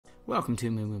Welcome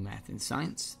to MooMooMath and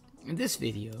Science. In this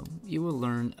video, you will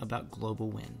learn about global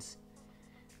winds.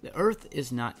 The Earth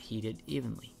is not heated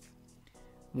evenly.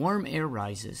 Warm air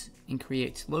rises and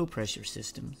creates low-pressure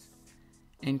systems,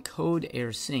 and cold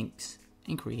air sinks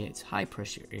and creates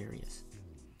high-pressure areas.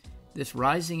 This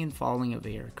rising and falling of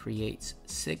air creates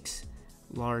 6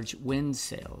 large wind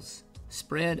sails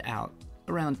spread out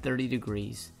around 30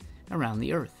 degrees around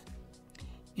the Earth.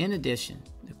 In addition,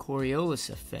 the Coriolis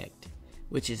effect,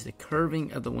 which is the curving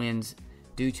of the winds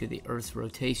due to the Earth's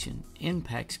rotation,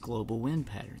 impacts global wind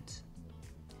patterns.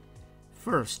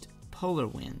 First, polar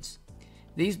winds.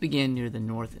 These begin near the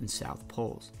North and South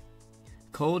poles.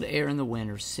 Cold air in the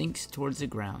winter sinks towards the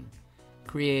ground,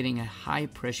 creating a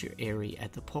high-pressure area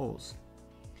at the poles.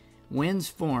 Winds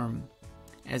form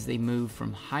as they move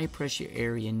from high-pressure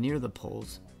area near the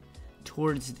poles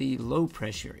towards the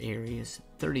low-pressure areas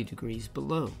 30 degrees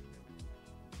below.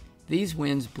 These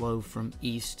winds blow from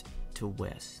east to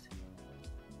west.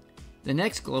 The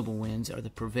next global winds are the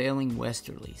prevailing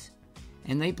westerlies,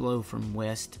 and they blow from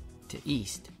west to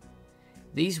east.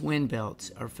 These wind belts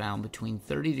are found between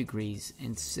 30 degrees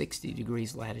and 60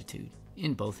 degrees latitude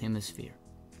in both hemispheres.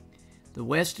 The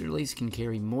westerlies can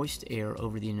carry moist air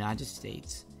over the United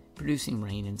States, producing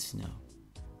rain and snow.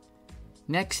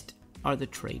 Next are the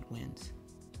trade winds.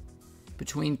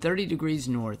 Between 30 degrees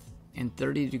north and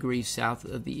 30 degrees south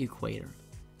of the equator,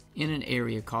 in an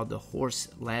area called the horse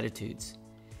latitudes,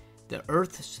 the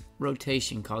Earth's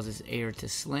rotation causes air to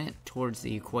slant towards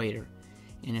the equator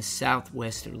in a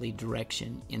southwesterly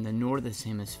direction in the northern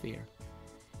hemisphere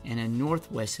and a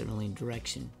northwesterly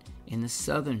direction in the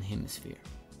southern hemisphere.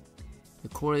 The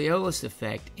Coriolis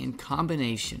effect, in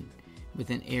combination with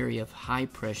an area of high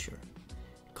pressure,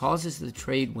 causes the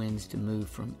trade winds to move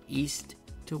from east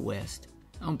to west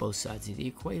on both sides of the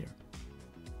equator.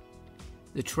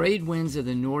 The trade winds of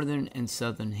the northern and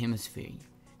southern hemisphere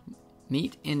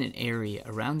meet in an area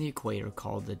around the equator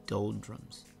called the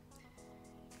doldrums.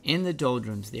 In the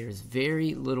doldrums, there is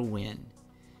very little wind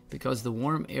because the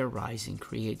warm air rising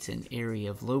creates an area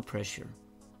of low pressure.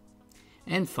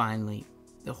 And finally,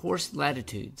 the horse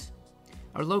latitudes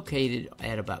are located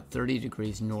at about 30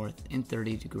 degrees north and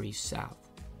 30 degrees south.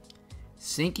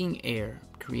 Sinking air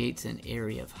creates an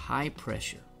area of high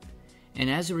pressure, and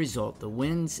as a result, the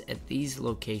winds at these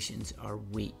locations are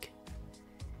weak.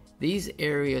 These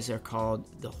areas are called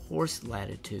the horse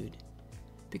latitude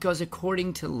because,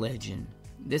 according to legend,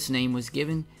 this name was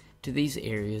given to these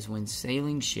areas when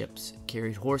sailing ships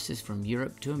carried horses from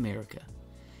Europe to America,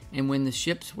 and when the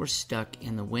ships were stuck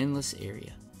in the windless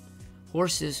area,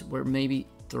 horses were maybe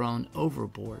thrown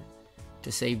overboard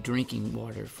to save drinking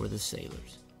water for the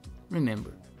sailors.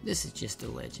 Remember, this is just a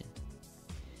legend.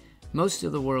 Most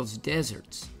of the world's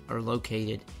deserts are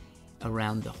located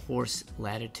around the horse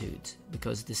latitudes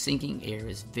because the sinking air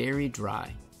is very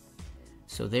dry.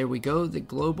 So there we go, the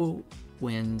global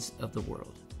winds of the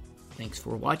world. Thanks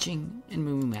for watching, and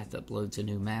MooMooMath uploads a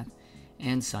new math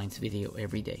and science video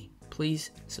every day.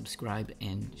 Please subscribe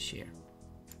and share.